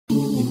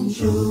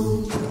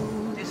Show.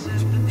 This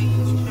is the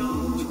Dean Show.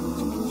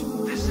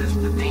 This is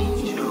the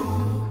Dean Show.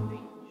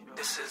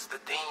 This is the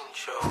Dean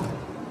Show.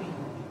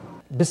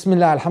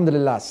 Bismillah,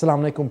 alhamdulillah,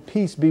 assalamu alaikum,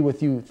 peace be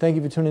with you. Thank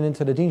you for tuning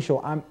into the Dean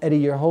Show. I'm Eddie,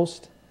 your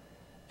host.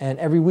 And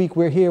every week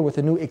we're here with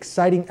a new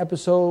exciting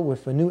episode,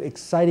 with a new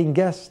exciting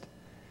guest.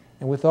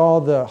 And with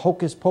all the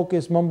hocus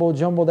pocus, mumbo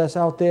jumbo that's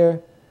out there,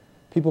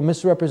 people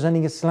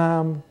misrepresenting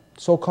Islam,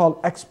 so-called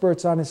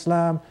experts on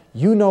Islam,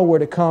 you know where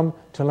to come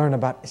to learn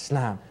about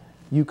Islam.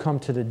 You come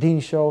to the Dean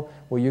Show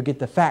where you get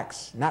the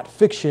facts, not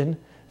fiction,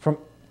 from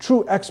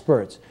true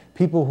experts.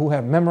 People who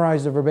have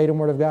memorized the verbatim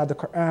word of God, the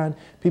Quran,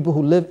 people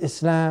who live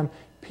Islam,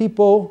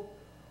 people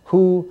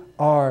who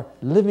are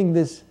living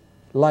this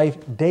life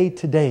day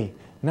to day,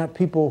 not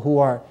people who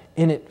are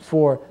in it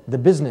for the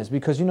business.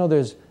 Because you know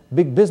there's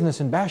big business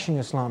in bashing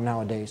Islam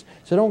nowadays.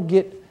 So don't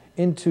get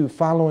into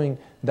following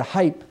the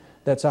hype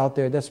that's out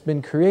there that's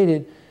been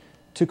created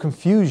to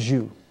confuse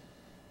you.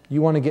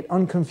 You want to get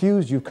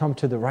unconfused, you've come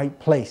to the right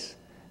place.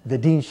 The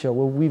Dean Show,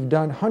 where we've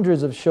done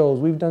hundreds of shows.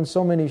 We've done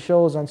so many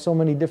shows on so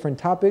many different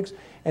topics.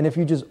 And if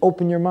you just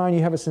open your mind,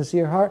 you have a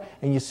sincere heart,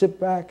 and you sit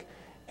back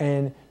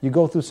and you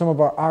go through some of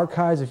our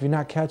archives. If you're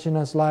not catching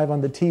us live on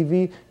the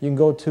TV, you can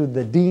go to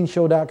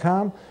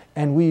thedeanshow.com,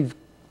 and we've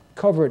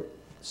covered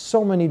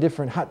so many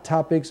different hot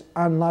topics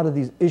on a lot of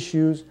these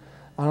issues,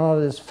 on a lot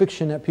of this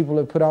fiction that people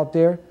have put out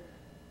there.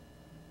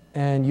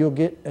 And you'll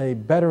get a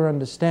better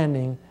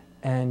understanding,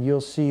 and you'll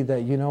see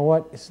that, you know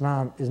what,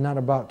 Islam is not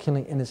about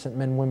killing innocent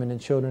men, women,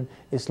 and children.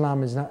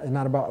 Islam is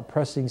not about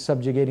oppressing,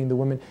 subjugating the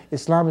women.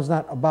 Islam is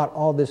not about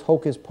all this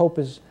hocus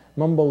pocus,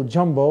 mumbo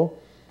jumbo.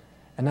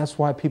 And that's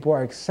why people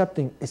are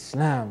accepting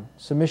Islam.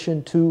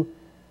 Submission to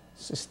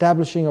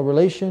establishing a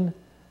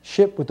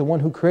relationship with the one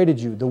who created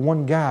you, the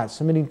one God,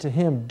 submitting to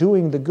Him,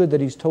 doing the good that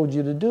He's told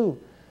you to do.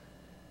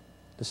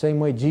 The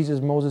same way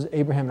Jesus, Moses,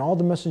 Abraham, and all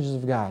the messengers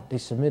of God, they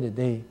submitted,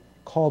 they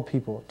called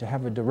people to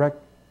have a direct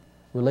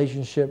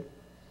relationship,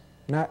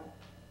 not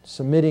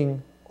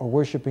submitting or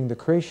worshiping the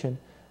creation,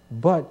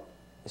 but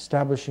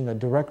establishing a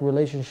direct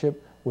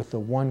relationship with the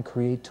one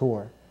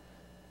Creator.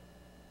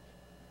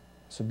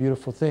 It's a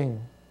beautiful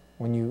thing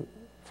when you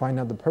find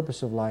out the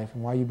purpose of life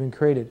and why you've been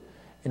created.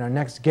 In our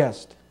next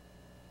guest,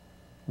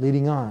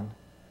 leading on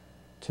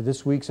to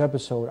this week's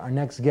episode, our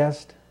next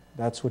guest,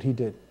 that's what he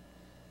did.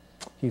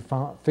 He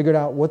figured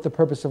out what the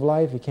purpose of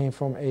life. He came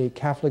from a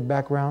Catholic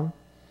background.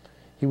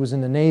 He was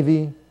in the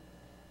Navy,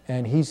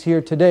 and he's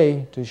here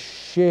today to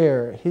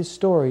share his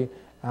story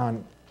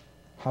on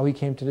how he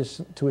came to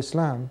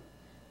Islam.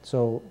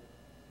 So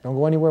don't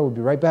go anywhere. We'll be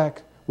right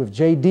back with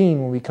Jay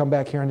Dean when we come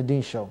back here on the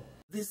Dean Show.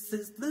 This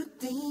is the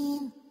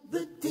Dean Show.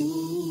 This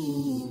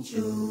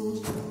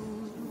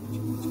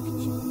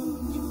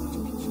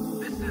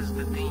is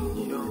the Dean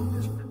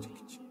Show.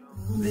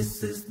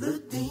 This is the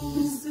Dean Show.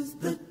 This is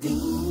the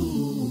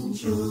Dean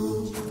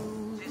Show.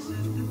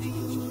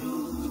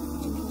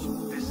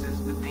 This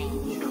is the Dean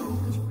Show.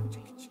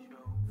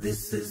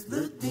 This is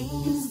the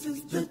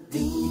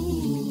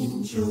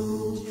Dean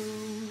Show.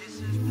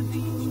 This is the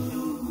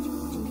Dean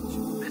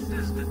Show. This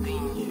is the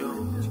Dean Show.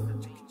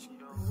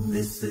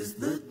 This is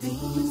the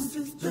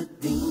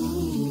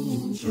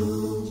Dean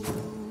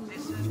Show.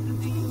 This is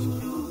the Dean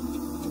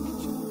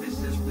Show. This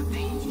is the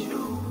Dean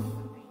Show.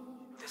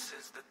 This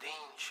is the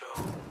Dean Show.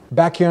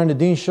 Back here on the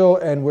Dean Show,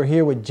 and we're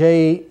here with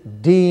Jay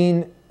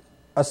Dean.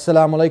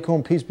 Assalamu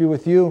alaikum, peace be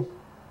with you.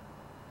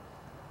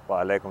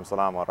 Wa alaikum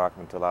salam wa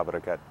rahmatullahi wa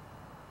barakatuh.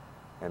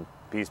 And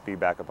peace be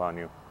back upon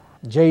you.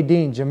 Jay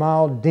Dean,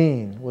 Jamal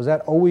Dean, was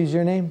that always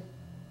your name?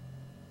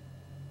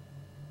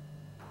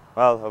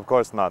 Well, of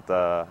course not.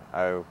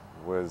 I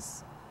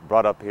was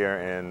brought up here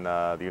in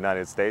the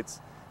United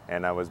States,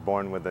 and I was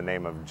born with the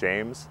name of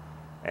James.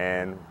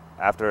 And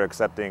after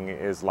accepting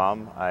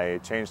Islam, I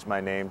changed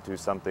my name to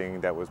something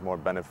that was more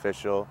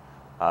beneficial.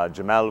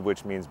 Jamal,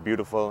 which means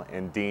beautiful,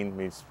 and Deen,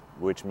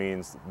 which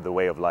means the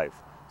way of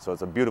life. So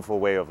it's a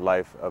beautiful way of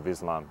life of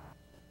Islam.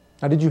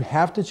 Now, did you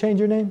have to change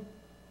your name?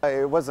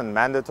 It wasn't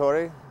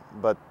mandatory,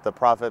 but the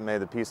Prophet, may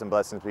the peace and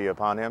blessings be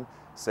upon him,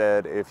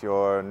 said if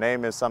your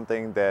name is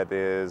something that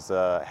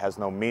has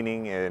no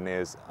meaning and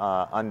is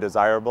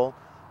undesirable,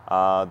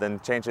 then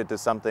change it to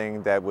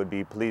something that would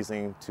be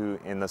pleasing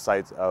in the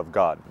sight of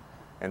God.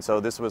 And so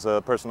this was a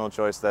personal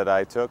choice that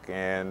I took,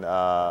 and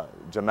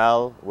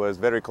Jamal was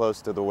very close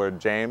to the word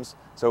James,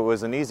 so it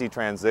was an easy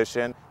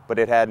transition, but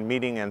it had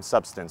meaning and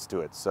substance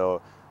to it.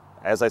 So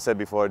as I said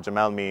before,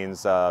 Jamal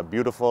means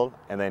beautiful,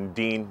 and then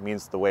Deen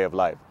means the way of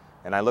life.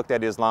 And I looked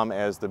at Islam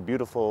as the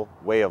beautiful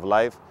way of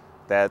life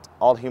that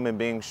all human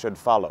beings should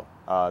follow,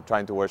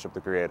 trying to worship the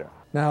Creator.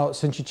 Now,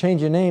 since you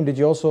changed your name, did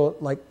you also,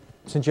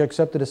 since you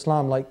accepted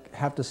Islam,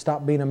 have to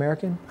stop being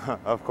American?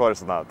 Of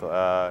course not.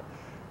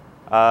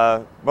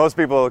 Most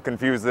people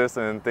confuse this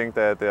and think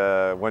that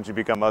once you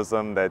become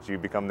Muslim, that you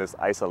become this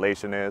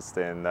isolationist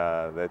and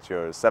that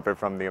you're separate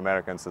from the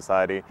American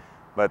society.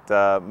 But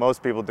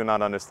most people do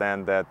not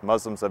understand that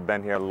Muslims have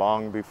been here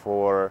long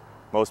before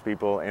most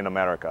people in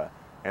America.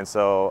 And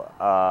so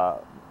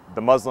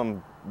the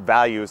Muslim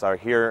values are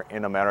here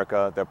in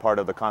America. They're part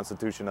of the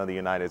Constitution of the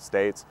United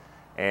States.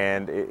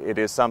 And it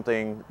is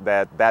something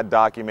that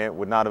document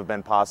would not have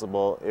been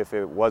possible if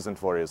it wasn't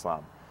for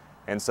Islam.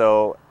 And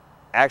so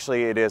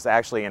actually it has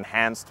actually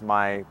enhanced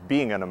my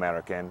being an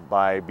American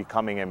by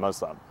becoming a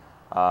Muslim.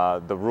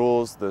 The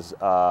rules,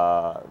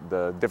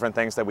 the different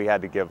things that we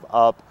had to give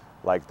up,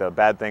 like the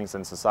bad things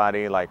in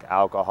society, like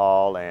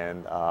alcohol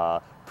and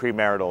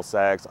premarital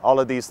sex, all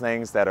of these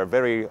things that are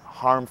very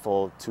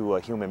harmful to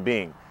a human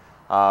being.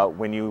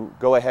 When you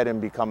go ahead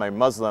and become a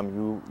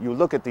Muslim, you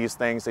look at these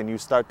things and you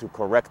start to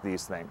correct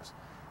these things.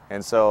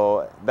 And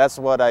so that's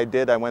what I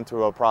did. I went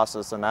through a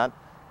process in that,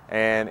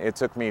 and it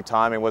took me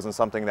time. It wasn't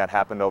something that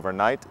happened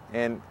overnight.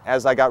 And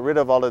as I got rid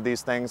of all of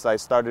these things, I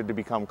started to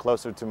become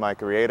closer to my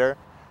Creator.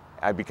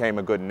 I became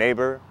a good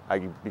neighbor, I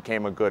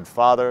became a good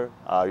father,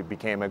 I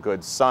became a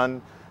good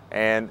son,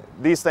 and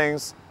these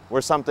things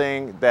were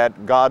something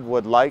that God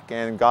would like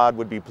and God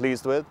would be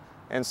pleased with.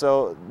 And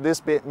so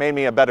this made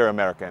me a better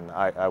American,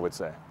 I would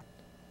say.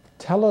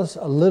 Tell us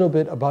a little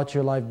bit about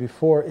your life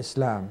before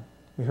Islam.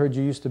 We heard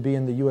you used to be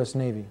in the U.S.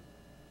 Navy.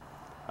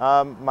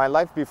 My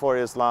life before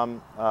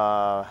Islam,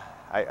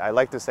 I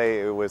like to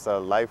say it was a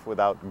life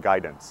without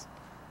guidance.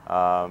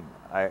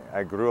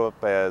 I grew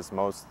up as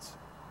most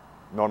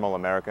normal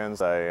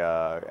Americans.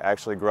 I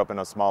actually grew up in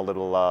a small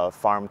little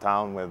farm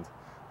town with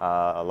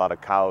a lot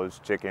of cows,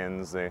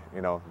 chickens,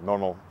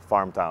 normal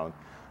farm town.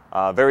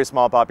 Very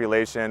small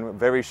population,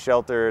 very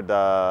sheltered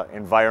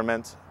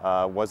environment,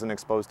 wasn't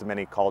exposed to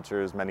many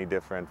cultures, many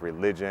different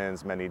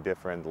religions, many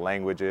different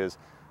languages,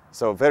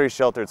 so very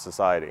sheltered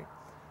society.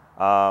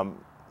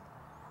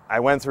 I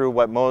went through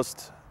what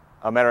most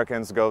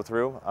Americans go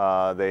through.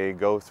 They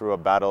go through a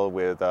battle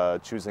with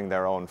choosing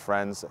their own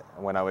friends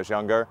when I was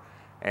younger.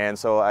 And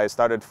so I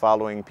started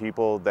following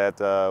people that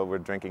were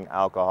drinking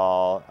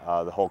alcohol,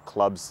 the whole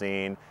club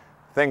scene,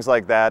 things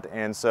like that.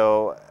 And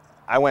so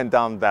I went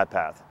down that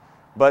path.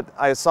 But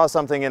I saw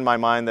something in my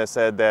mind that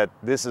said that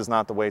this is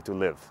not the way to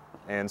live.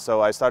 And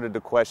so I started to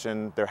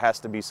question, there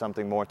has to be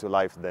something more to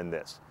life than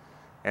this.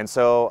 And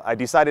so I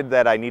decided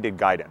that I needed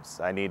guidance.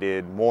 I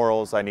needed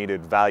morals, I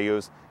needed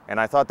values, and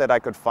I thought that I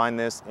could find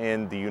this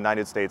in the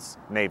United States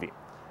Navy.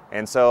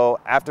 And so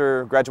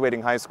after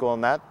graduating high school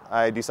and that,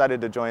 I decided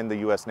to join the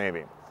U.S.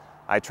 Navy.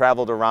 I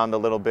traveled around a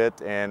little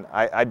bit, and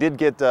I did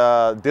get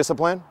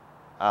discipline.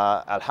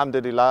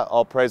 Alhamdulillah,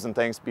 all praise and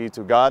thanks be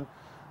to God.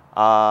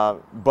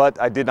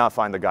 But I did not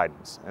find the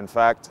guidance. In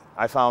fact,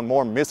 I found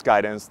more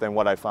misguidance than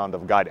what I found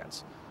of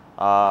guidance.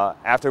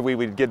 After we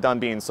would get done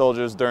being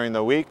soldiers during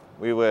the week,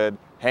 we would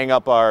hang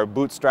up our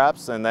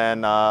bootstraps, and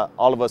then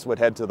all of us would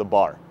head to the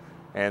bar.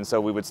 And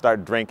so we would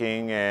start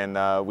drinking,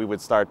 and we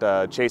would start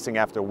chasing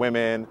after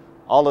women,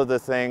 all of the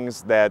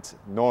things that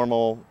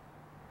normal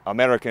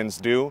Americans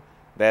do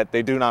that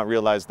they do not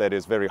realize that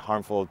is very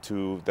harmful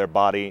to their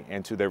body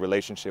and to their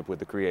relationship with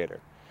the Creator.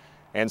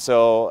 And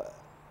so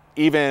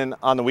even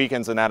on the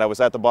weekends and that, I was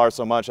at the bar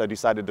so much, I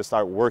decided to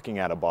start working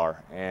at a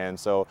bar. And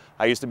so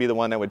I used to be the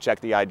one that would check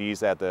the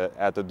IDs at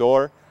the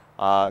door,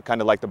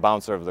 kind of like the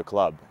bouncer of the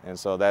club. And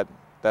so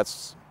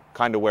that's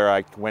kind of where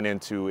I went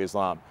into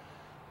Islam.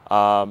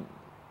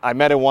 I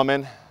met a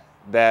woman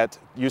that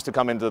used to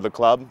come into the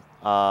club.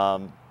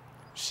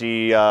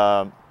 She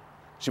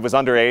was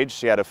underage.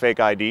 She had a fake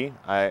ID.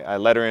 I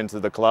let her into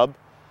the club.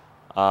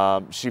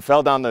 She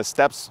fell down the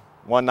steps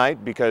one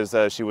night because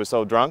she was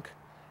so drunk.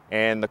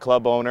 And the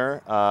club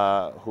owner,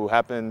 who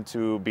happened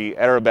to be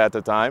Arab at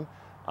the time,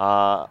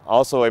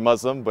 also a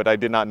Muslim, but I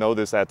did not know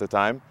this at the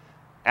time,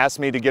 asked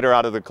me to get her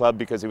out of the club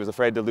because he was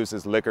afraid to lose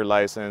his liquor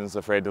license,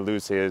 afraid to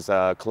lose his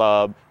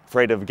club,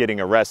 afraid of getting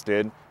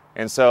arrested.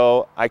 And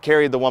so I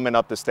carried the woman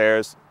up the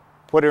stairs,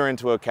 put her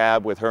into a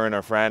cab with her and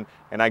her friend,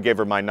 and I gave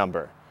her my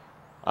number.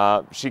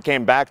 She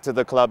came back to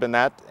the club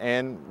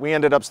and we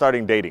ended up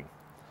starting dating.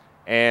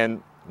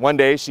 And one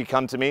day she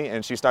come to me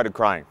and she started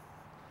crying.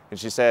 And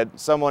she said,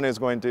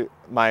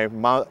 my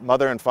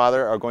mother and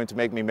father are going to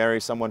make me marry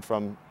someone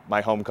from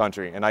my home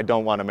country, and I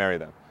don't want to marry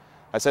them.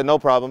 I said, no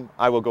problem,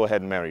 I will go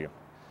ahead and marry you.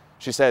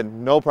 She said,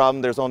 no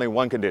problem, there's only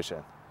one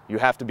condition. You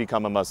have to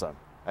become a Muslim.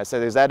 I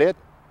said, is that it?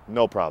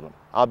 No problem,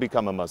 I'll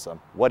become a Muslim.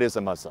 What is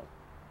a Muslim?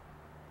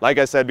 Like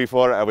I said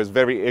before, I was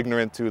very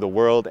ignorant to the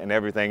world and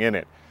everything in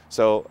it.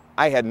 So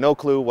I had no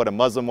clue what a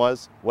Muslim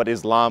was, what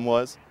Islam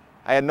was.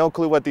 I had no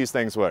clue what these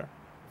things were.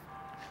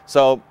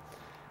 So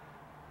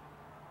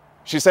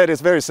she said,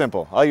 it's very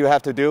simple. All you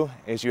have to do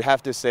is you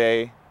have to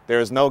say,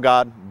 there is no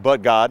God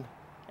but God,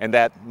 and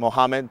that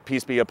Muhammad,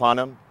 peace be upon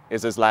him,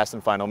 is his last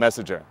and final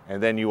messenger,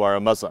 and then you are a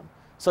Muslim.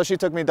 So she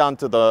took me down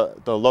to the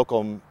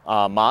local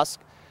mosque,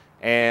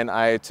 and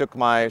I took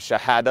my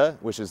Shahada,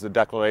 which is the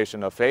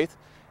declaration of faith,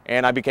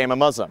 and I became a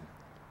Muslim.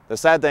 The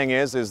sad thing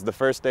is the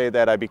first day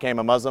that I became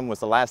a Muslim was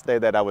the last day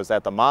that I was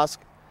at the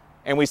mosque,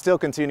 and we still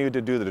continued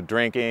to do the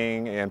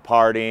drinking and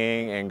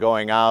partying and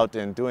going out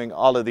and doing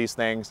all of these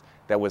things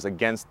that was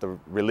against the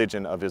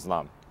religion of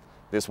Islam,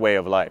 this way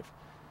of life.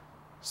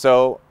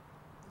 So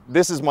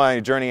this is my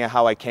journey and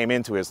how I came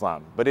into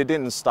Islam, but it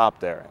didn't stop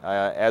there.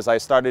 As I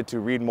started to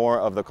read more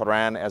of the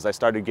Quran, as I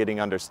started getting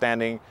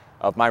understanding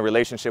of my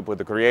relationship with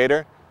the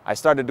Creator, I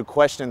started to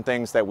question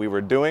things that we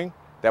were doing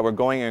that were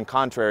going in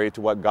contrary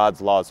to what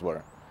God's laws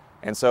were.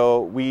 And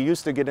so we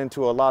used to get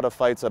into a lot of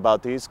fights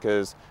about these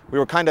because we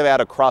were kind of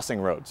at a crossing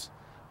roads.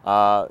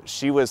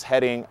 She was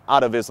heading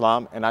out of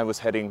Islam and I was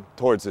heading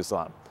towards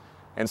Islam.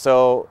 And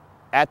so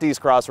at these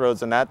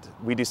crossroads and that,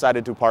 we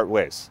decided to part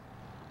ways.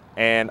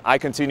 And I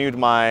continued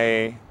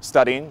my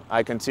studying,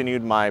 I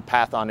continued my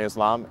path on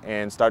Islam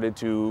and started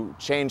to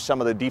change some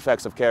of the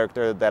defects of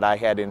character that I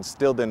had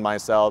instilled in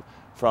myself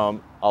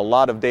from a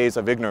lot of days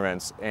of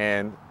ignorance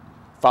and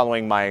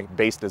following my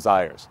base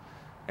desires.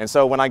 And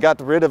so when I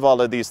got rid of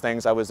all of these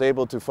things, I was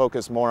able to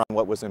focus more on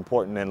what was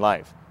important in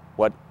life,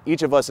 what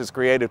each of us is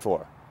created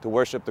for, to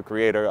worship the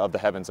Creator of the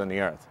heavens and the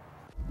earth.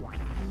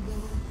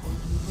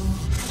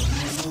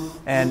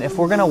 And if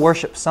we're going to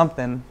worship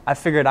something, I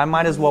figured I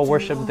might as well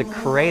worship the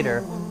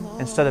Creator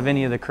instead of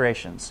any of the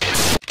creations.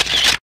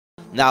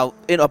 Now,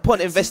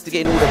 upon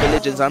investigating all the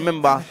religions, I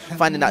remember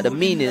finding out the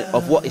meaning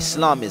of what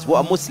Islam is,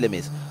 what a Muslim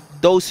is.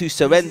 Those who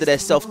surrender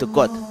themselves to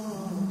God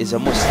is a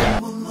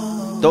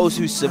Muslim. Those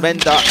who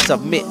surrender,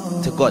 submit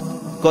to God,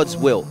 God's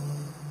will.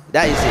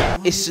 That is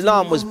it.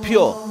 Islam was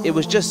pure. It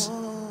was just,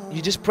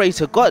 you just pray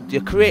to God,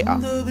 your Creator.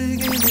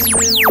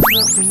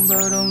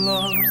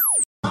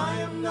 I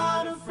am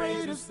not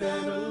afraid to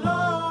stand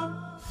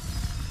alone.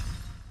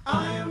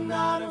 I am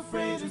not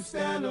afraid to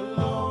stand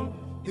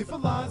alone. If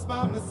Allah is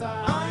by my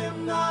side, I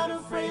am not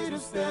afraid to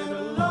stand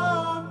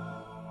alone.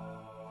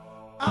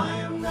 I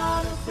am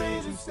not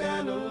afraid to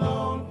stand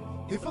alone.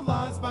 If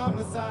Allah is by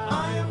my side,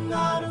 I am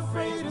not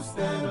afraid to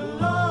stand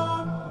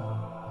alone.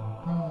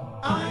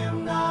 I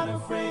am not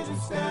afraid to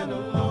stand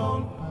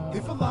alone.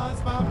 If Allah is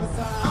by my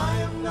side,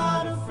 I am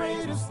not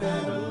afraid to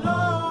stand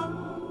alone.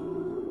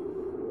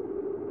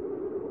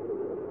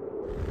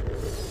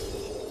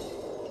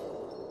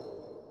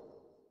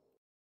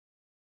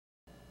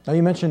 Now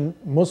you mentioned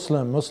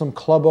Muslim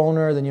club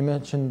owner, then you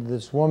mentioned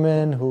this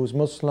woman who's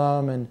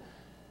Muslim, and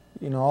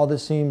all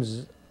this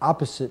seems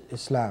opposite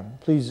Islam.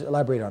 Please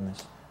elaborate on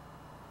this.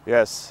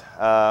 Yes,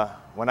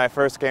 when I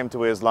first came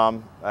to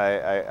Islam,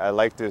 I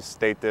like to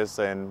state this,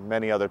 and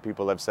many other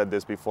people have said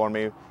this before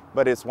me,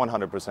 but it's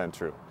 100%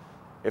 true.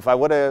 If I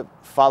would have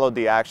followed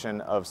the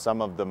action of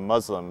some of the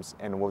Muslims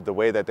and the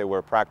way that they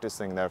were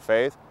practicing their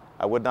faith,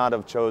 I would not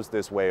have chose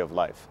this way of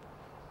life.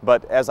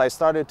 But as I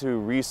started to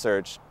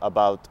research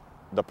about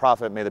the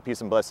Prophet, may the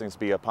peace and blessings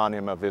be upon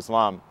him, of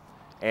Islam,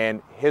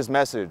 and his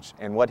message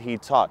and what he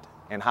taught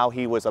and how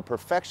he was a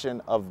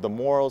perfection of the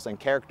morals and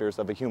characters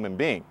of a human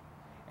being.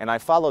 And I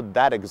followed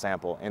that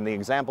example and the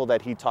example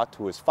that he taught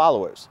to his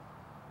followers.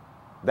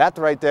 That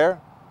right there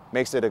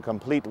makes it a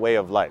complete way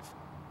of life.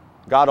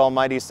 God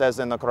Almighty says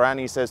in the Quran,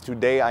 He says,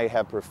 "Today I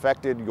have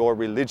perfected your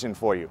religion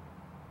for you."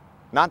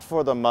 Not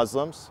for the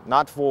Muslims,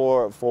 not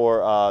for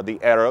the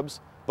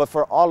Arabs, but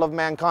for all of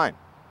mankind.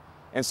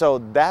 And so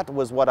that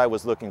was what I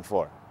was looking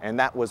for, and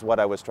that was what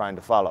I was trying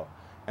to follow.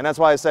 And that's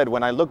why I said,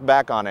 when I look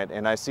back on it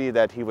and I see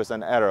that he was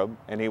an Arab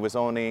and he was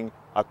owning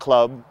a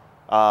club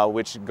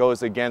which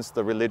goes against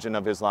the religion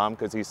of Islam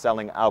because he's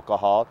selling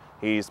alcohol,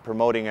 he's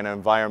promoting an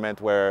environment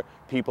where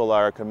people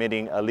are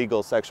committing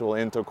illegal sexual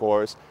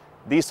intercourse,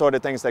 these sort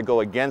of things that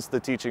go against the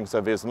teachings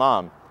of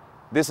Islam,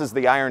 this is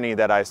the irony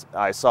that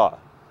I saw.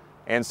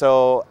 And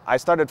so I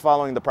started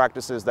following the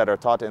practices that are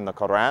taught in the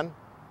Quran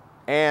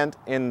and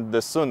in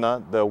the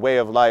Sunnah, the way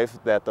of life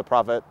that the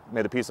Prophet,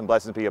 may the peace and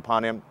blessings be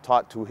upon him,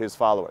 taught to his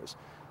followers.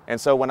 And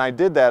so when I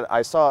did that,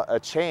 I saw a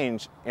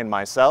change in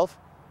myself,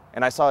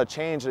 and I saw a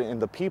change in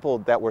the people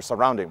that were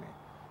surrounding me.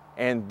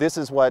 And this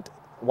is why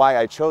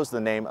I chose the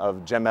name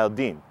of Jamal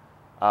Din,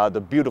 the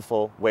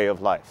beautiful way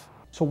of life.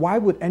 So why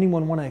would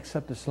anyone want to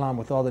accept Islam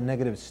with all the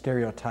negative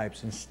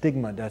stereotypes and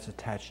stigma that's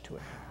attached to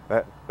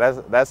it?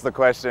 That's the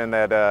question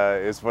that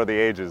is for the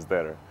ages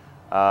there.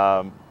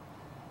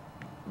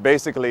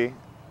 Basically,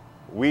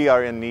 we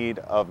are in need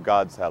of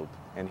God's help,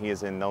 and He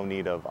is in no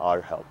need of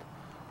our help.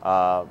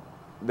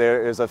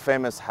 There is a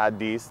famous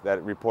hadith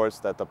that reports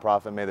that the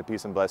Prophet, may the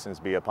peace and blessings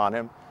be upon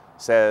him,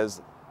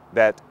 says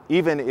that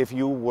even if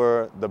you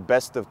were the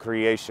best of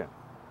creation,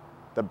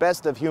 the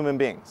best of human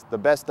beings, the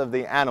best of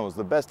the animals,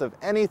 the best of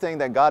anything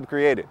that God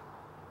created,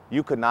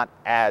 you could not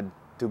add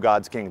to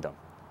God's kingdom.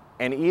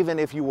 And even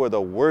if you were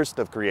the worst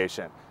of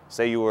creation,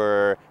 say you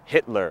were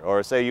Hitler,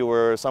 or say you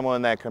were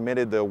someone that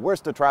committed the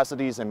worst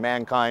atrocities in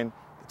mankind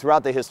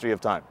throughout the history of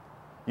time,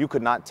 you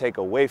could not take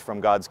away from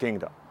God's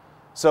kingdom.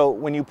 So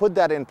when you put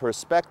that in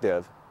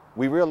perspective,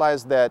 we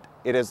realize that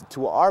it is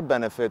to our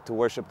benefit to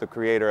worship the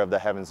Creator of the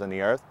heavens and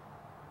the earth.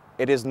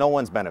 It is no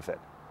one's benefit.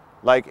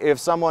 Like if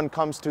someone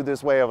comes to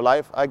this way of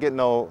life, I get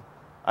no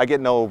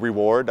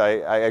reward.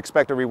 I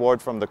expect a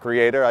reward from the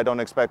Creator. I don't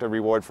expect a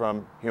reward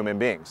from human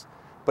beings.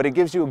 But it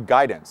gives you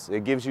guidance.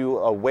 It gives you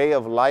a way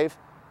of life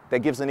that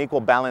gives an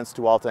equal balance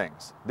to all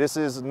things. This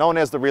is known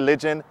as the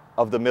religion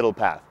of the middle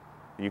path.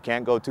 You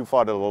can't go too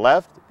far to the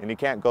left, and you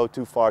can't go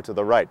too far to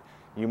the right.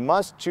 You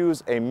must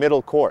choose a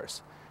middle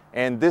course.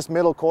 And this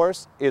middle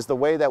course is the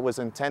way that was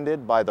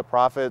intended by the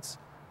prophets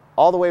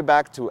all the way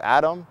back to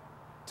Adam,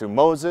 to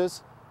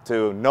Moses,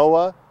 to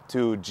Noah,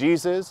 to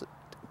Jesus,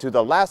 to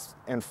the last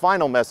and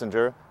final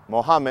messenger,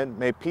 Muhammad,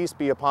 may peace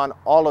be upon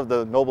all of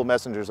the noble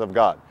messengers of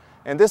God.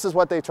 And this is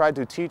what they tried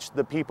to teach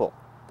the people.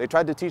 They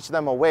tried to teach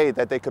them a way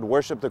that they could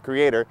worship the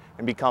Creator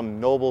and become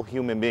noble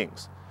human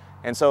beings.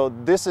 And so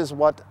this is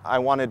what I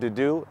wanted to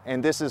do,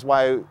 and this is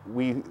why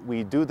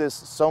we do this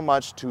so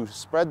much, to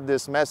spread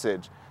this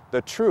message,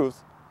 the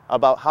truth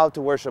about how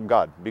to worship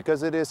God,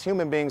 because it is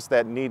human beings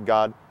that need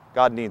God.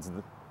 God needs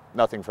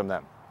nothing from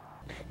them.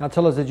 Now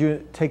tell us, did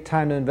you take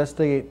time to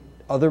investigate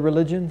other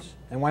religions,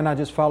 and why not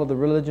just follow the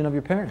religion of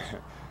your parents?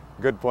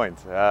 Good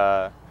point.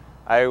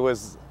 I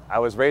was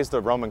raised a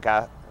Roman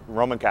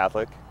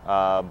Catholic,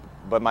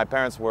 but my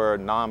parents were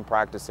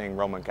non-practicing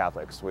Roman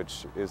Catholics,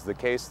 which is the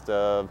case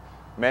of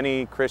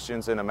many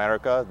Christians in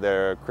America.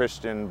 They're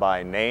Christian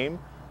by name,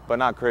 but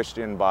not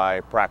Christian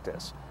by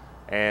practice.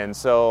 And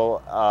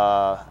so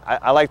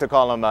I like to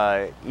call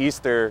them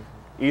Easter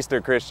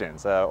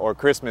Christians or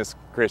Christmas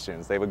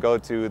Christians. They would go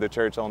to the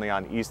church only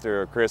on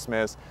Easter or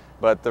Christmas,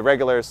 but the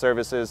regular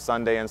services,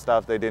 Sunday and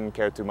stuff, they didn't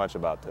care too much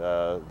about.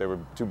 They were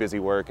too busy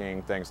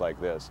working, things like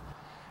this.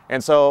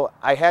 And so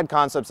I had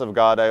concepts of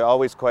God. I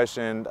always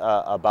questioned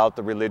about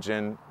the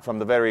religion from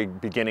the very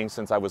beginning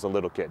since I was a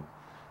little kid.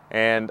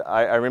 And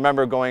I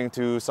remember going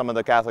to some of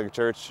the Catholic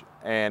Church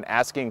and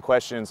asking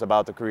questions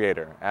about the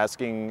Creator,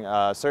 asking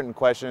certain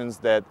questions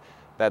that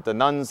the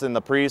nuns and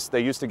the priests,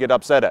 they used to get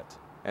upset at.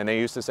 And they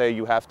used to say,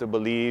 you have to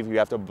believe, you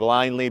have to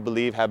blindly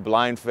believe, have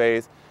blind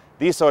faith,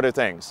 these sort of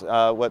things,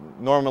 what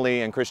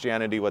normally in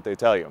Christianity, what they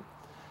tell you.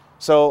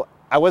 So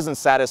I wasn't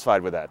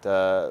satisfied with that.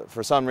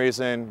 For some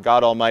reason,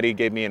 God Almighty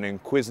gave me an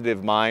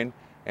inquisitive mind,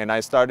 and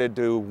I started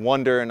to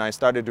wonder and I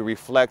started to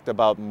reflect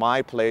about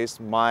my place,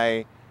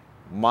 my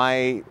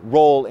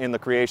role in the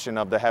creation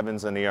of the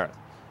heavens and the earth.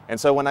 And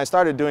so when I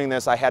started doing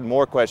this, I had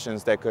more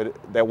questions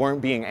that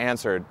weren't being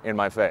answered in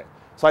my faith.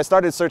 So I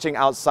started searching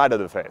outside of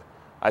the faith.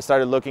 I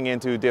started looking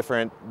into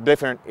different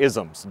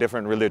isms,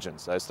 different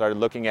religions. I started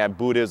looking at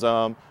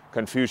Buddhism,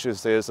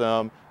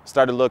 Confucianism,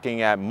 started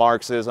looking at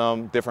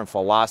Marxism, different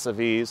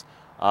philosophies,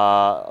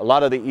 a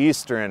lot of the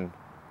Eastern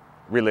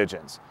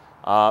religions,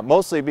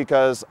 mostly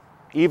because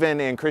even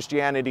in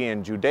Christianity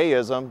and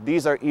Judaism,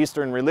 these are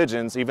Eastern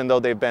religions, even though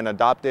they've been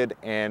adopted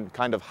and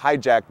kind of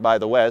hijacked by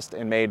the West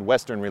and made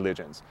Western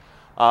religions.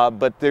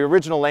 But the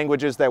original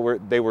languages that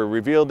they were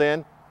revealed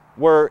in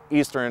were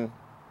Eastern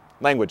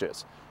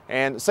languages.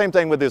 And same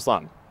thing with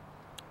Islam.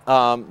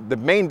 The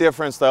main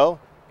difference, though,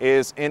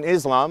 is in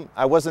Islam,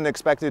 I wasn't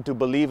expected to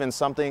believe in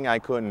something I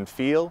couldn't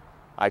feel,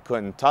 I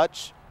couldn't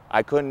touch,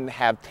 I couldn't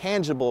have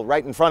tangible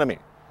right in front of me.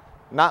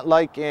 Not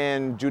like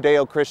in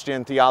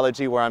Judeo-Christian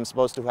theology where I'm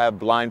supposed to have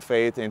blind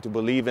faith and to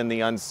believe in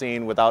the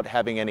unseen without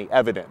having any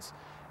evidence.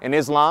 In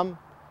Islam,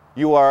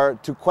 you are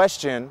to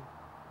question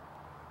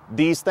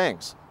these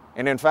things.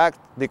 And in fact,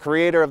 the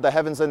Creator of the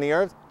heavens and the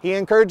earth, He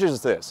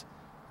encourages this.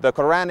 The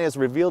Quran is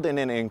revealed in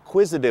an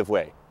inquisitive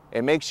way.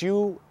 It makes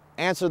you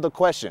answer the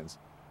questions.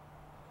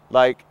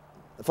 Like,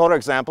 for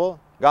example,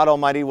 God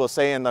Almighty will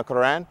say in the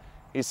Quran,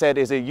 He said,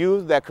 is it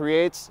you that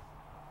creates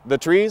the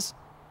trees?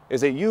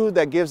 Is it you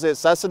that gives it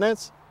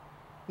sustenance?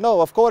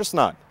 No, of course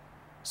not.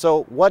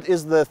 So what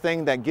is the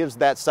thing that gives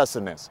that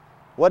sustenance?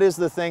 What is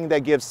the thing that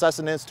gives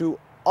sustenance to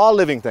all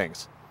living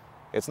things?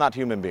 It's not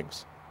human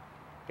beings.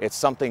 It's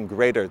something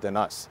greater than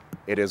us.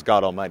 It is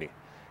God Almighty.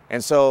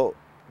 And so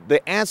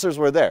the answers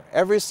were there.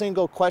 Every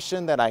single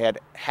question that I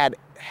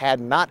had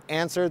not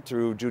answered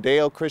through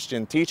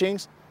Judeo-Christian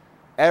teachings,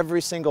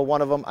 every single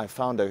one of them, I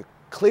found a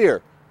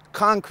clear,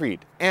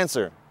 concrete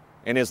answer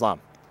in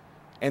Islam.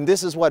 And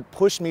this is what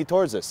pushed me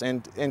towards this.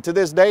 And to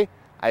this day,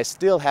 I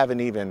still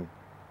haven't even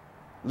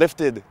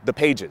lifted the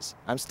pages.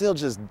 I'm still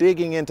just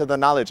digging into the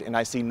knowledge, and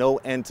I see no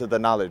end to the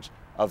knowledge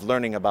of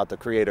learning about the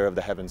Creator of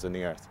the heavens and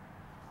the earth.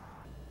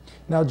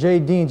 Now,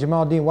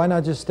 Jamal Dean, why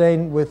not just stay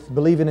with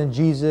believing in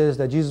Jesus,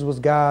 that Jesus was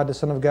God, the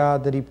Son of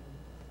God, that He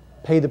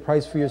paid the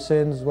price for your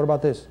sins? What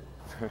about this?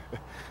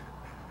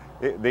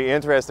 The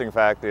interesting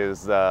fact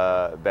is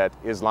that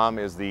Islam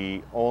is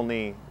the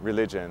only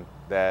religion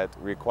that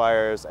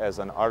requires as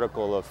an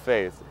article of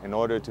faith, in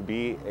order to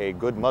be a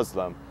good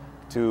Muslim,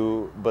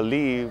 to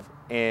believe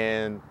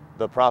in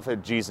the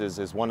Prophet Jesus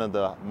as one of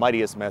the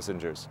mightiest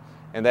messengers,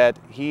 and that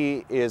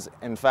He is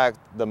in fact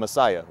the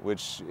Messiah,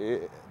 which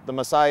the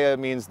Messiah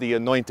means the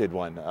anointed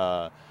one.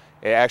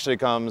 It actually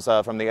comes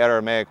from the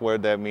Aramaic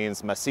word that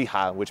means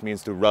Masiha, which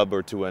means to rub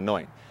or to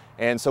anoint.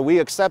 And so we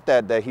accept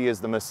that He is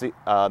the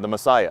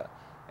Messiah.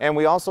 And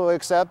we also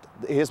accept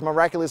His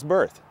miraculous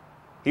birth.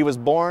 He was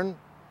born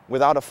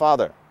without a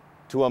father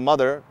to a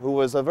mother who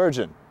was a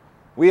virgin.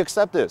 We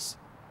accept this.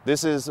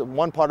 This is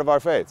one part of our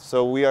faith.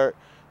 So we are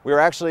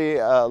actually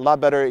a lot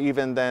better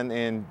even than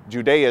in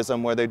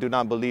Judaism, where they do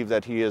not believe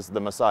that He is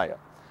the Messiah.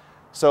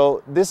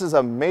 So this is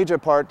a major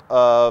part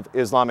of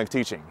Islamic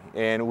teaching,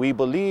 and we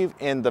believe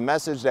in the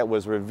message that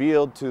was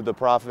revealed to the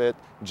Prophet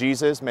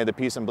Jesus, may the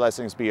peace and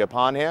blessings be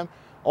upon him,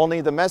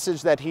 only the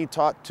message that he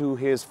taught to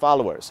his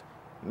followers.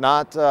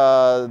 not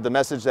the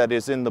message that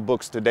is in the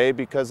books today,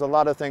 because a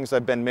lot of things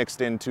have been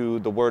mixed into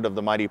the word of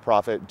the mighty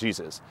prophet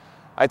Jesus.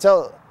 I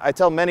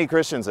tell many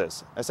Christians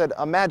this. I said,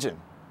 imagine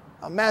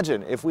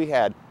if we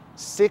had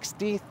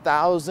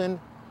 60,000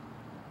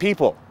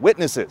 people,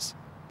 witnesses,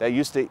 that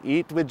used to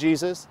eat with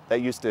Jesus, that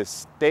used to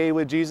stay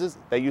with Jesus,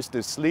 that used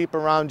to sleep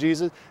around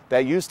Jesus,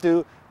 that used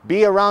to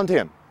be around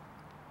him.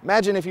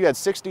 Imagine if you had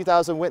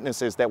 60,000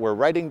 witnesses that were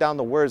writing down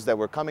the words that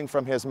were coming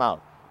from his mouth.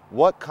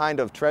 What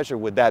kind of treasure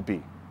would that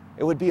be?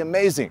 It would be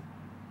amazing.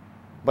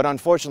 But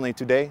unfortunately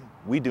today,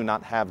 we do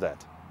not have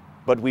that.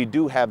 But we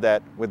do have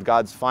that with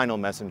God's final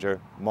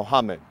messenger,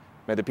 Muhammad.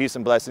 May the peace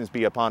and blessings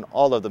be upon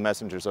all of the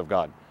messengers of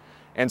God.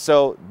 And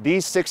so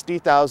these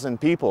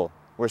 60,000 people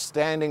were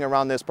standing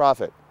around this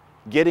prophet,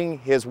 getting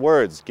his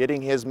words,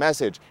 getting his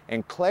message,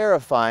 and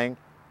clarifying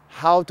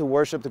how to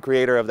worship the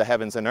creator of the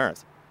heavens and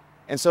earth.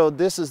 And so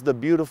this is the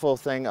beautiful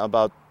thing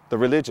about the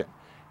religion.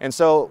 And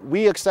so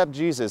we accept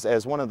Jesus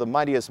as one of the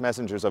mightiest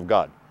messengers of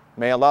God.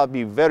 May Allah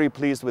be very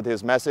pleased with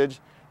his message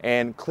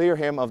and clear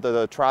him of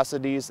the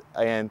atrocities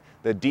and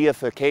the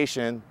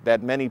deification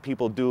that many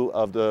people do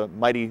of the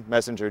mighty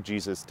messenger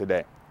Jesus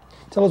today.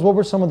 Tell us, what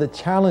were some of the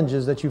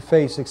challenges that you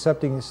faced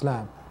accepting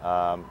Islam?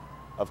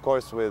 Of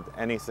course, with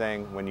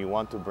anything, when you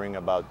want to bring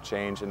about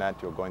change in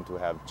that, you're going to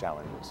have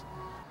challenges.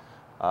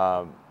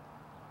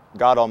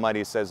 God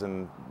Almighty says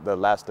in the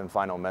last and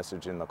final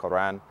message in the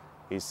Quran,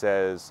 he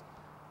says,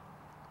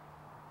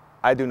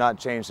 I do not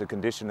change the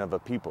condition of a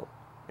people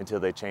until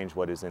they change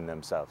what is in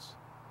themselves.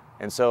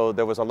 And so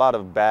there was a lot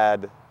of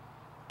bad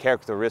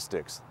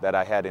characteristics that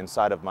I had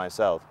inside of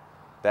myself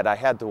that I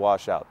had to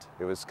wash out.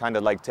 It was kind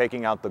of like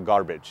taking out the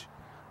garbage.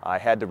 I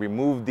had to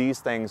remove these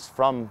things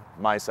from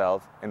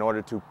myself in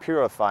order to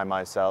purify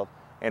myself,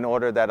 in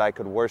order that I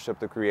could worship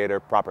the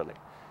Creator properly.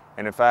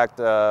 And in fact,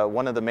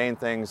 one of the main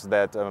things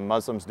that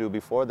Muslims do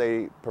before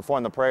they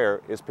perform the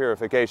prayer is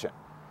purification.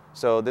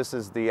 So this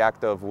is the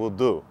act of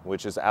wudu,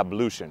 which is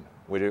ablution,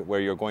 where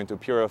you're going to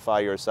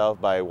purify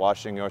yourself by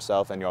washing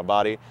yourself and your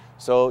body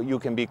so you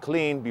can be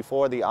clean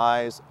before the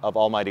eyes of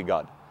Almighty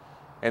God.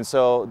 And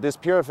so this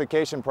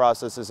purification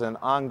process is an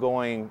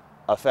ongoing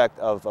effect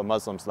of a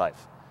Muslim's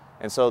life.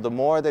 And so the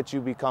more that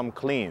you become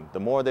clean, the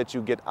more that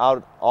you get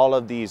out all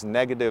of these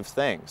negative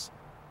things,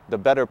 the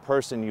better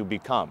person you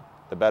become,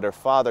 the better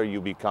father you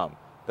become,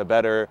 the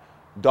better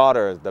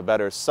daughter, the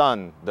better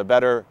son, the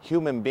better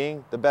human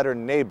being, the better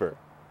neighbor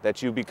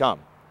that you become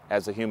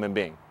as a human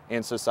being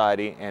in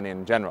society and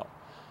in general.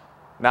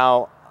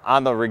 Now,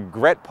 on the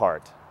regret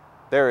part,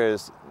 there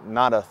is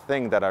not a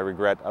thing that I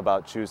regret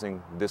about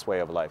choosing this way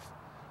of life.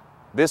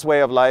 This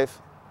way of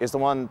life is the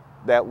one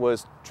that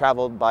was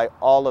traveled by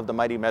all of the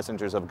mighty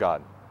messengers of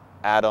God.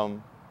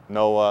 Adam,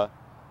 Noah,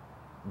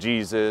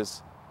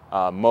 Jesus,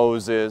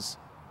 Moses,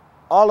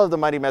 all of the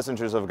mighty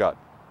messengers of God.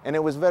 And it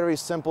was very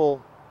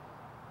simple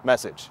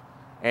message.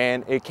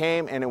 And it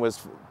came and it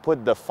was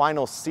put the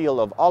final seal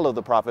of all of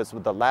the prophets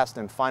with the last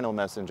and final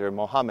messenger,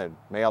 Muhammad.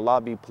 May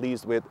Allah be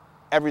pleased with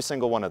every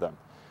single one of them.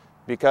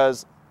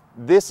 Because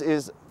this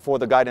is for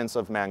the guidance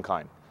of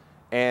mankind.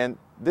 And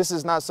this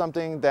is not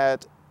something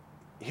that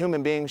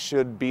human beings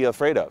should be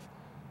afraid of.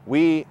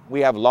 We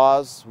have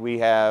laws, we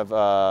have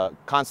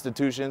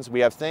constitutions, we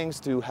have things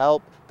to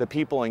help the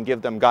people and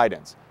give them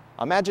guidance.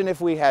 Imagine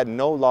if we had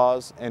no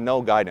laws and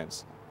no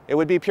guidance. It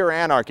would be pure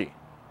anarchy.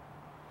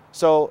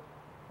 So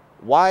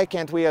why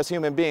can't we as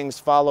human beings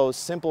follow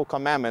simple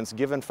commandments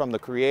given from the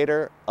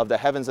Creator of the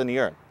heavens and the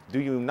earth?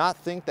 Do you not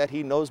think that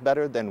He knows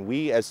better than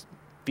we as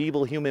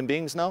feeble human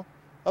beings know?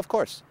 Of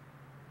course.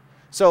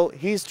 So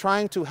He's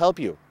trying to help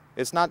you.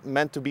 It's not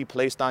meant to be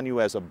placed on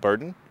you as a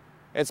burden.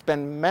 It's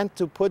been meant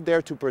to put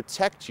there to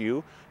protect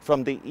you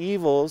from the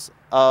evils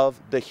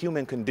of the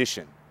human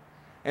condition.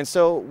 And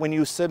so when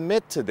you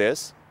submit to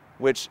this,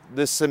 which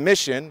the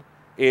submission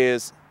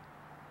is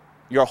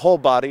your whole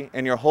body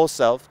and your whole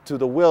self to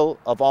the will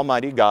of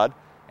Almighty God,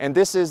 and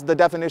this is the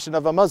definition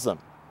of a Muslim.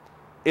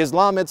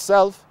 Islam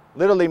itself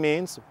literally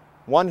means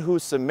one who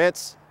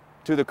submits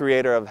to the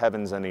Creator of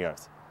heavens and the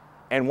earth.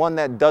 And one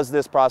that does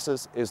this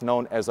process is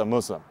known as a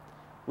Muslim.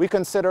 We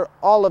consider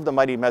all of the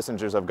mighty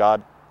messengers of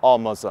God all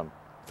Muslim,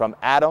 from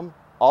Adam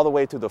all the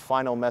way to the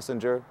final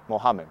messenger,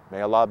 Muhammad.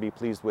 May Allah be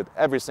pleased with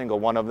every single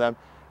one of them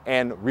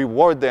and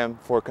reward them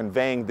for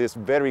conveying this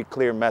very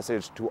clear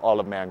message to all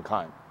of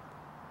mankind.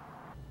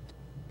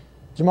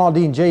 Jamal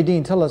Dean, J.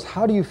 Dean, tell us,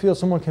 how do you feel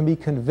someone can be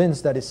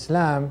convinced that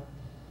Islam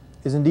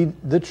is indeed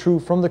the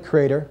truth from the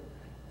Creator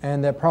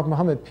and that Prophet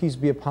Muhammad, peace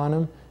be upon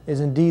him, is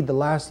indeed the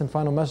last and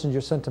final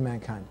messenger sent to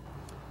mankind?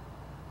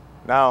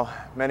 Now,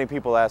 many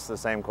people ask the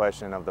same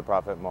question of the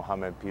Prophet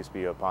Muhammad, peace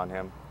be upon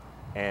him,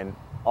 and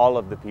all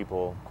of the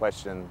people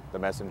question the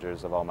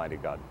messengers of Almighty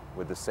God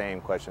with the same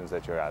questions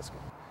that you're asking.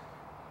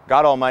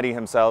 God Almighty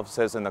Himself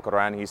says in the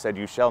Quran, He said,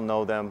 you shall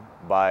know them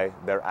by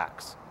their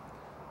acts.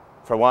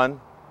 For one,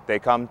 they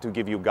come to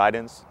give you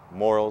guidance,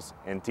 morals,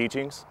 and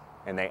teachings,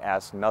 and they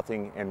ask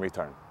nothing in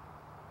return.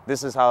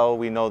 This is how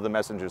we know the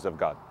messengers of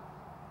God.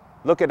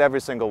 Look at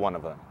every single one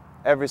of them.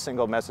 Every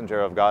single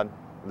messenger of God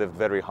lived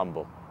very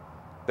humble.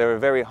 They were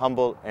very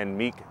humble and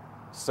meek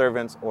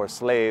servants or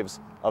slaves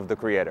of the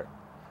Creator.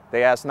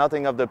 They asked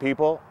nothing of the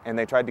people, and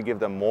they tried to give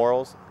them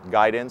morals,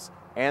 guidance,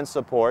 and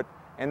support,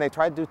 and they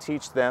tried to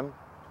teach them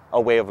a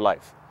way of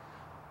life.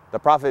 The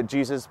prophet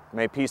Jesus,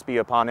 may peace be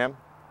upon him,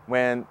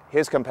 when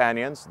his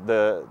companions,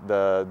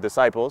 the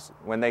disciples,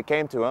 when they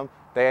came to him,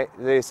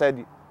 they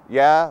said,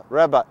 "Yeah,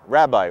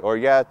 rabbi, or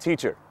yeah,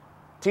 teacher,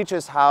 teach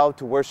us how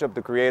to worship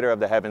the Creator of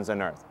the heavens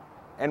and earth."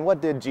 And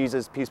what did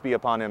Jesus, peace be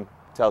upon him,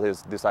 tell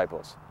his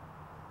disciples?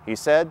 He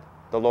said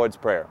the Lord's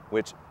Prayer,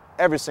 which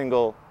every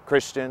single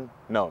Christian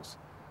knows.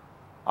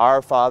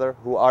 Our Father,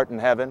 who art in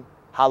heaven,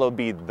 hallowed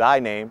be thy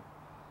name,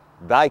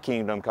 thy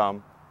kingdom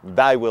come,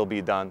 thy will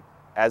be done,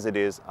 as it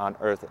is on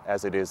earth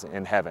as it is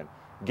in heaven.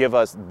 Give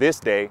us this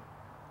day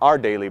our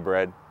daily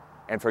bread,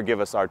 and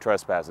forgive us our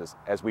trespasses,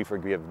 as we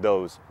forgive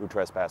those who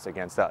trespass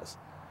against us.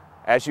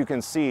 As you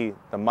can see,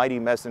 the mighty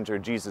messenger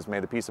Jesus, may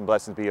the peace and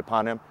blessings be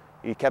upon him,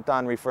 he kept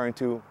on referring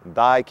to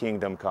thy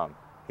kingdom come.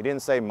 He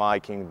didn't say my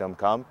kingdom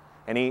come,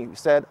 and he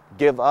said,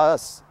 give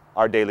us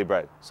our daily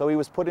bread. So he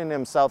was putting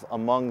himself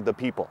among the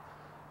people.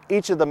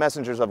 Each of the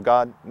messengers of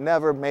God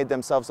never made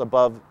themselves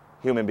above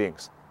human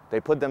beings. They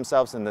put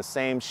themselves in the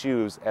same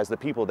shoes as the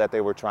people that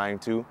they were trying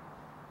to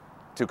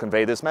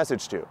convey this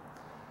message to.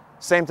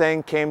 Same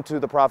thing came to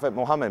the Prophet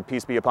Muhammad,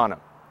 peace be upon him.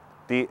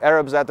 The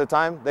Arabs at the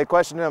time, they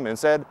questioned him and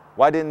said,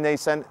 why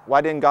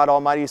didn't God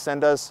Almighty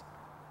send us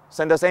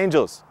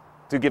angels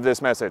to give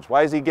this message?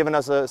 Why is he giving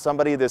us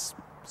somebody, this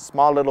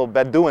small little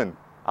Bedouin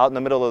out in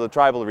the middle of the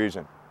tribal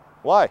region?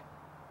 Why?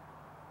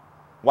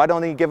 Why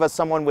don't he give us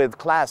someone with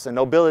class and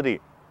nobility,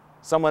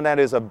 someone that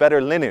is a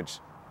better lineage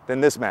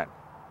than this man?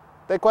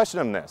 They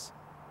questioned him this.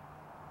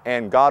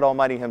 And God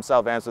Almighty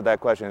himself answered that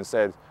question and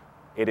said,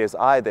 it is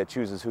I that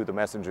chooses who the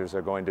messengers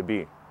are going to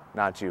be,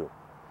 not you.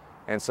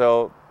 And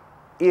so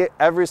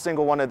every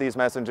single one of these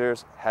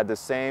messengers had the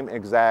same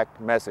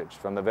exact message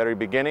from the very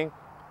beginning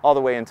all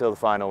the way until the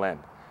final end.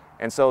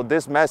 And so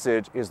this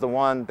message is the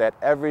one that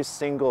every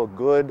single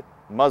good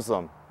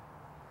Muslim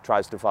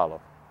tries to follow.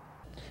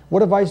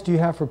 What advice do you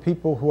have for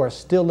people who are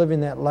still living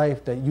that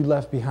life that you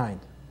left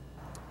behind?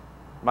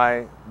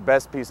 My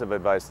best piece of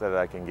advice that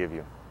I can give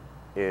you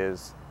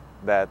is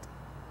that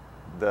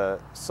the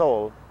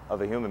soul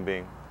of a human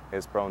being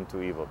is prone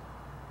to evil.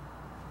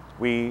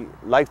 We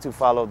like to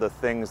follow the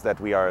things that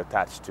we are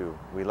attached to.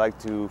 We like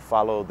to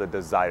follow the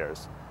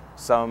desires.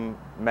 Some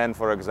men,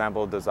 for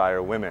example,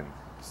 desire women.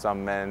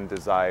 Some men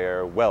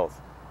desire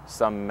wealth.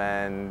 Some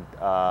men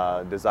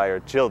desire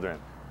children.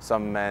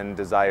 Some men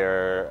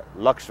desire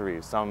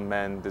luxury. Some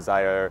men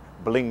desire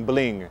bling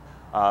bling.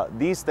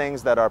 These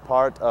things that are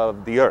part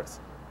of the earth.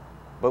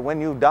 But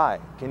when you die,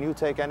 can you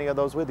take any of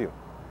those with you?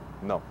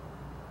 No.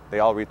 They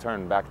all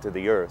return back to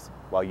the earth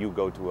while you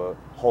go to a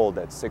hole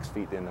that's 6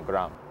 feet in the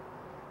ground.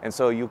 And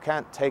so you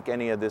can't take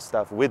any of this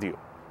stuff with you.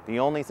 The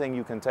only thing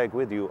you can take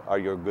with you are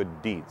your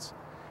good deeds.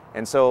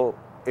 And so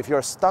if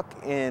you're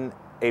stuck in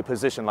a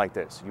position like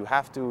this, you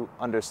have to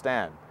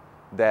understand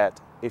that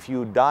if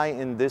you die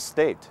in this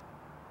state,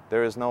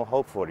 there is no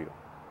hope for you.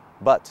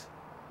 But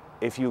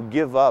if you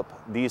give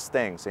up these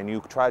things and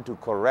you try to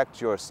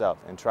correct yourself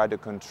and try to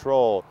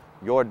control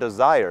your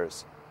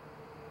desires,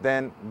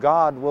 then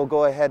God will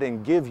go ahead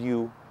and give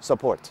you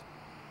support.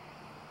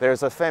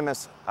 There's a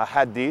famous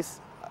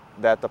hadith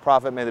that the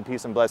Prophet, may the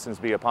peace and blessings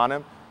be upon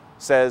him,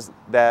 says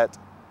that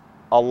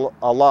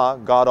Allah,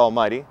 God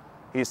Almighty,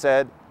 he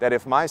said that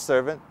if my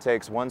servant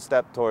takes 1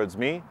 step towards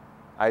me,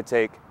 I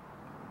take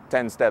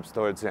 10 steps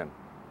towards him.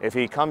 If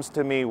he comes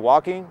to me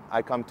walking,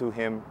 I come to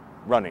him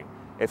running.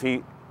 If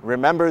he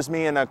remembers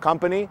me in a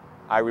company,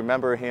 I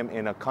remember him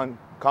in a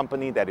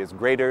company that is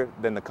greater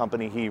than the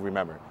company he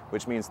remembered,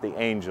 which means the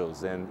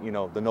angels and,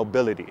 the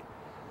nobility.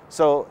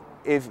 So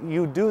if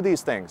you do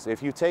these things,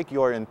 if you take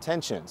your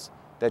intentions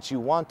that you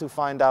want to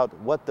find out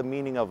what the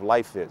meaning of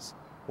life is,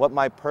 what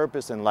my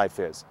purpose in life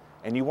is,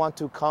 and you want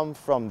to come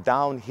from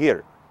down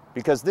here,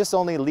 because this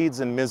only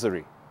leads in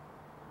misery.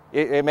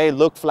 It may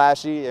look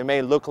flashy, it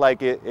may look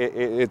like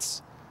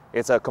it's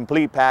a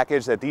complete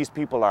package, that these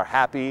people are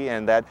happy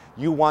and that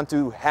you want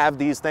to have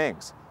these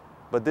things.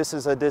 But this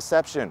is a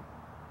deception,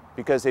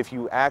 because if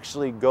you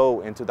actually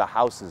go into the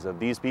houses of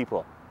these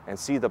people and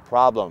see the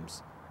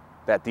problems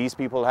that these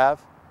people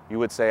have, you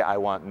would say, I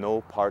want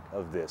no part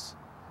of this.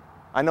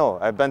 I know,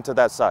 I've been to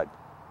that side,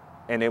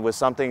 and it was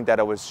something that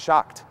I was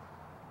shocked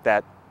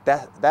that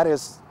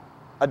is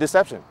a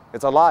deception.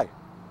 It's a lie.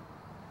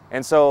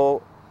 And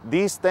so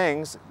these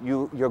things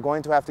you're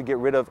going to have to get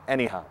rid of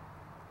anyhow.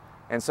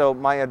 And so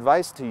my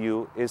advice to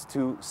you is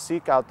to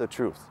seek out the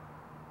truth.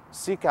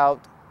 Seek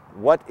out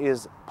what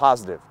is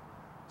positive.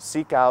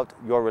 Seek out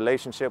your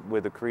relationship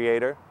with the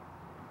Creator,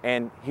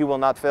 and He will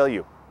not fail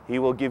you. He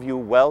will give you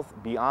wealth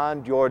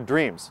beyond your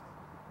dreams,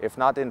 if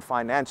not in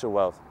financial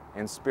wealth,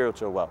 in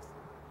spiritual wealth,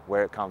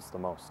 where it counts the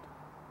most.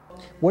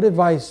 What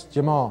advice,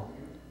 Jamal,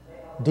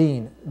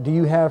 Dean, do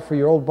you have for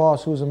your old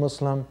boss who's a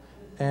Muslim,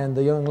 and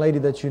the young lady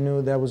that you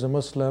knew that was a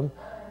Muslim,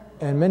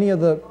 and many of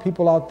the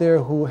people out there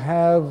who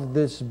have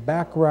this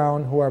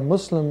background, who are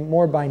Muslim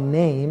more by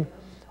name,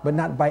 but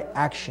not by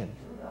action?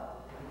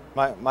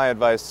 My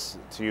advice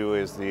to you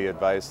is the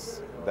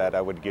advice that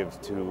I would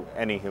give to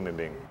any human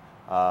being,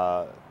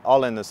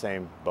 all in the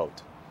same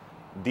boat.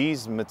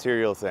 These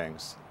material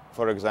things,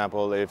 for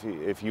example,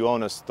 if you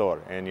own a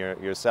store and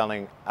you're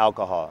selling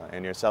alcohol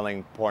and you're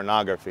selling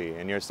pornography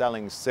and you're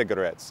selling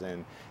cigarettes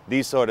and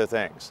these sort of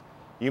things,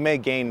 you may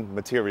gain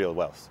material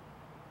wealth,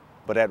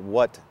 but at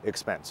what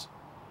expense?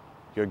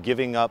 You're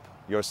giving up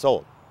your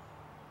soul.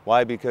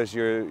 Why? Because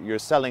you're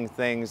selling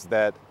things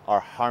that are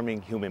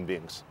harming human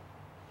beings.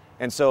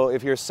 And so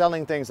if you're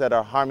selling things that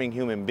are harming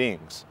human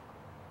beings,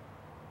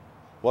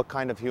 what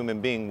kind of human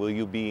being will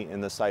you be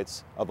in the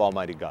sights of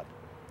Almighty God?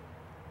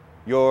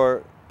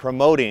 You're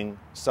promoting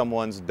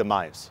someone's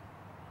demise.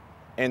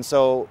 And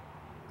so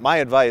my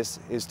advice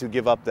is to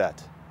give up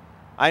that.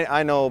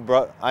 I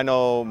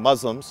know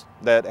Muslims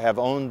that have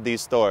owned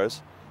these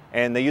stores,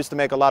 and they used to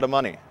make a lot of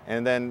money.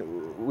 And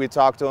then we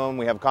talk to them,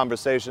 we have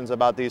conversations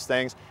about these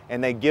things,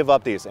 and they give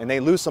up these, and they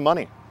lose some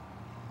money.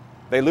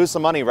 They lose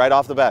some money right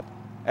off the bat,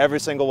 every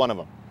single one of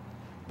them.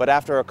 But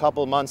after a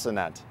couple months in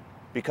that,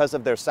 because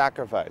of their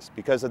sacrifice,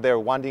 because of their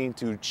wanting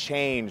to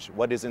change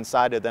what is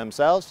inside of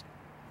themselves,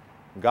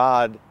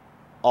 God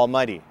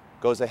Almighty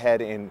goes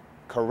ahead and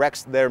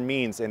corrects their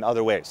means in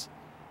other ways.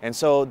 And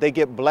so they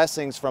get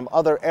blessings from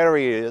other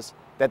areas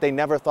that they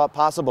never thought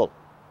possible.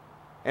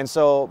 And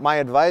so my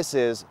advice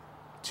is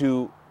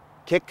to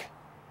kick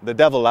the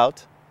devil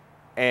out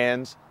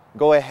and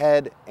go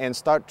ahead and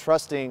start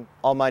trusting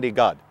Almighty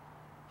God.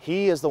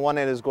 He is the one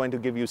that is going to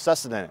give you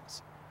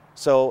sustenance.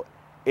 So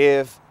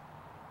if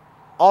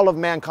all of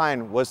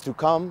mankind was to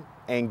come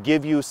and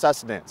give you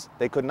sustenance,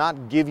 they could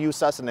not give you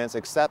sustenance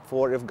except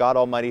for if God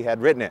Almighty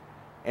had written it.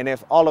 And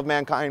if all of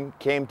mankind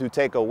came to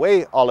take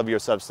away all of your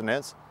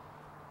sustenance,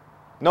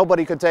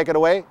 nobody could take it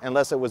away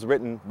unless it was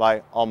written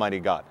by Almighty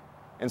God.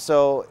 And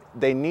so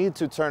they need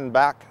to turn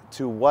back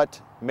to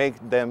what made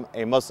them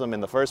a Muslim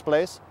in the first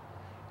place.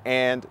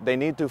 And they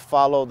need to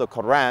follow the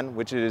Quran,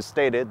 which it is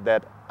stated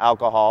that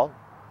alcohol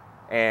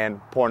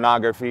and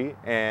pornography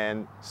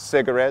and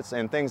cigarettes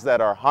and things that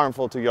are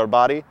harmful to your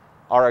body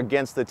are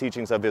against the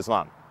teachings of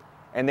Islam.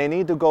 And they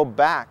need to go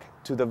back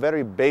to the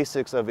very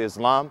basics of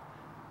Islam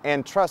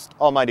and trust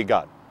Almighty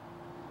God.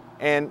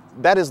 And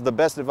that is the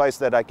best advice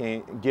that I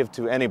can give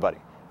to anybody.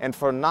 And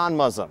for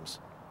non-Muslims,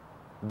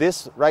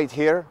 this right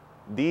here,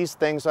 these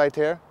things right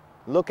here,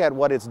 look at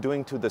what it's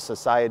doing to the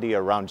society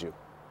around you.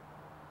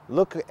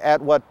 Look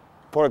at what,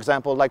 for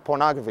example, like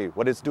pornography,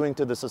 what it's doing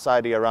to the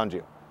society around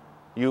you.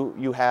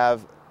 You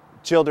have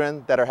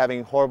children that are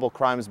having horrible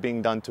crimes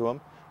being done to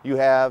them. You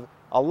have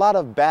a lot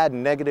of bad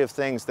negative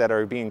things that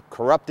are being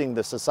corrupting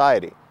the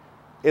society.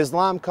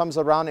 Islam comes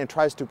around and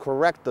tries to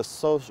correct the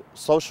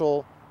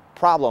social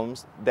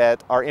problems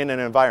that are in an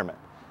environment.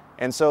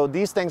 And so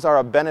these things are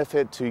a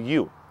benefit to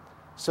you.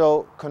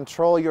 So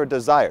control your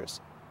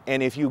desires.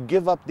 And if you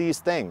give up these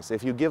things,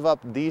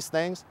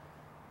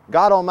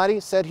 God Almighty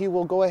said He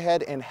will go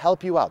ahead and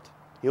help you out.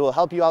 He will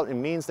help you out in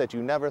means that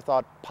you never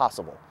thought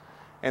possible.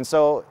 And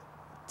so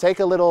take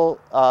a little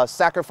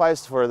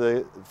sacrifice for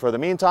the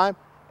meantime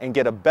and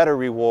get a better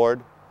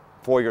reward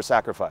for your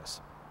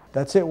sacrifice.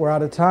 That's it. We're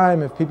out of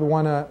time. If people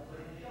want to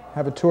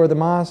have a tour of the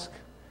mosque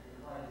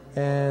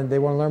and they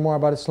want to learn more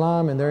about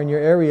Islam and they're in your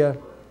area,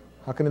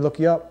 how can they look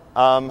you up?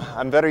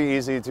 I'm very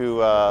easy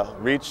to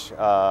reach.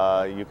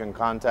 You can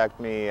contact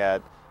me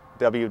at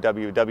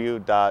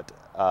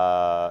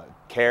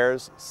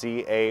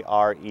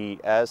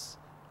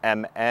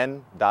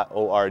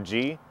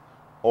www.caresmn.org.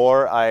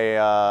 Or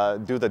I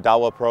do the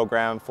Dawah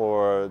program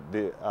for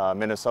the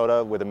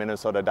Minnesota with the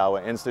Minnesota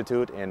Dawah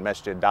Institute in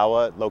Masjid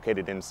Dawah,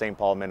 located in St.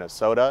 Paul,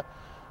 Minnesota.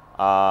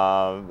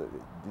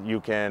 You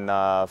can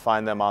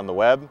find them on the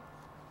web.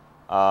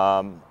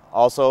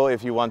 Also,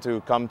 if you want to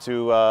come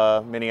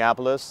to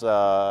Minneapolis,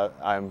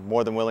 I'm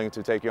more than willing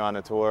to take you on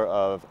a tour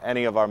of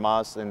any of our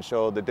mosques and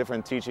show the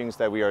different teachings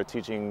that we are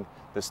teaching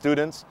the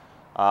students.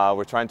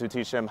 We're trying to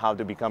teach them how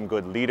to become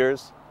good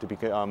leaders, to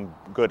become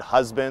good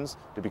husbands,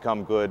 to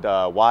become good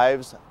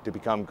wives, to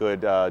become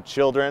good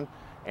children,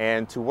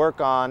 and to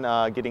work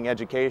on getting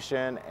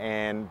education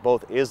in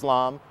both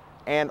Islam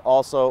and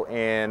also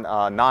in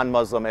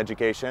non-Muslim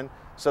education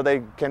so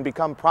they can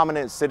become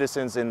prominent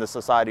citizens in the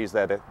societies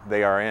that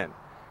they are in.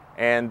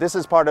 And this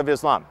is part of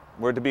Islam.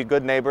 We're to be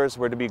good neighbors,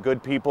 we're to be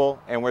good people,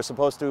 and we're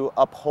supposed to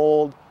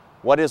uphold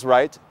what is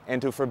right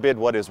and to forbid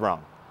what is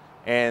wrong.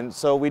 And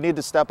so we need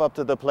to step up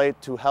to the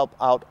plate to help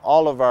out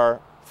all of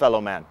our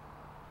fellow man.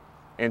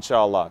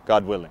 Inshallah,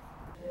 God willing.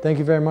 Thank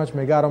you very much.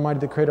 May God Almighty,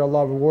 the Creator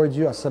Allah, reward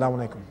you. Assalamu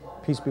alaikum.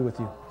 Peace be with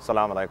you.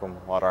 Assalamu alaikum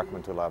wa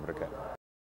rahmatullahi wa barakatuh.